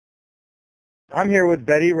I'm here with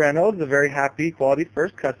Betty Reynolds, a very happy Quality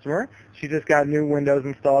First customer. She just got new windows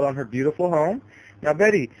installed on her beautiful home. Now,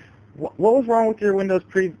 Betty, what was wrong with your windows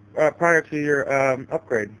prior to your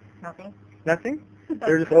upgrade? Nothing. Nothing?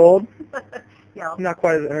 They're just old? Yeah. Not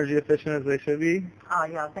quite as energy efficient as they should be?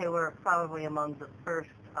 Yeah, they were probably among the first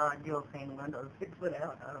dual pane windows we put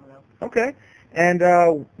out. I don't know. Okay.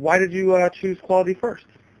 And why did you choose Quality First?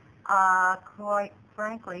 Quite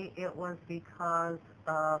frankly, it was because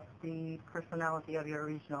of the personality of your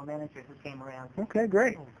regional manager who came around. Okay,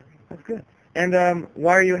 great. That's good. And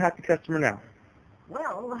why are you a happy customer now?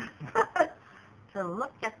 Well, to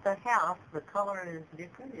look at the house, the color is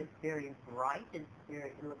different. It's very bright. It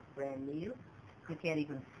looks brand new. You can't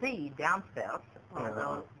even see downspouts,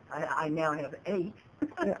 although I now have 8.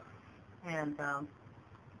 Yeah. And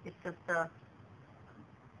it's just,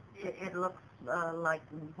 it looks like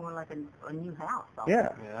more like a new house.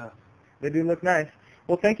 Yeah. They do look nice.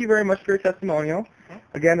 Well, thank you very much for your testimonial. Okay.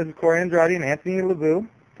 Again, this is Corey Andrade and Anthony LeBou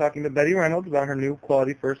talking to Betty Reynolds about her new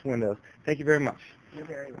Quality First windows. Thank you very much. You're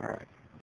very welcome. All right.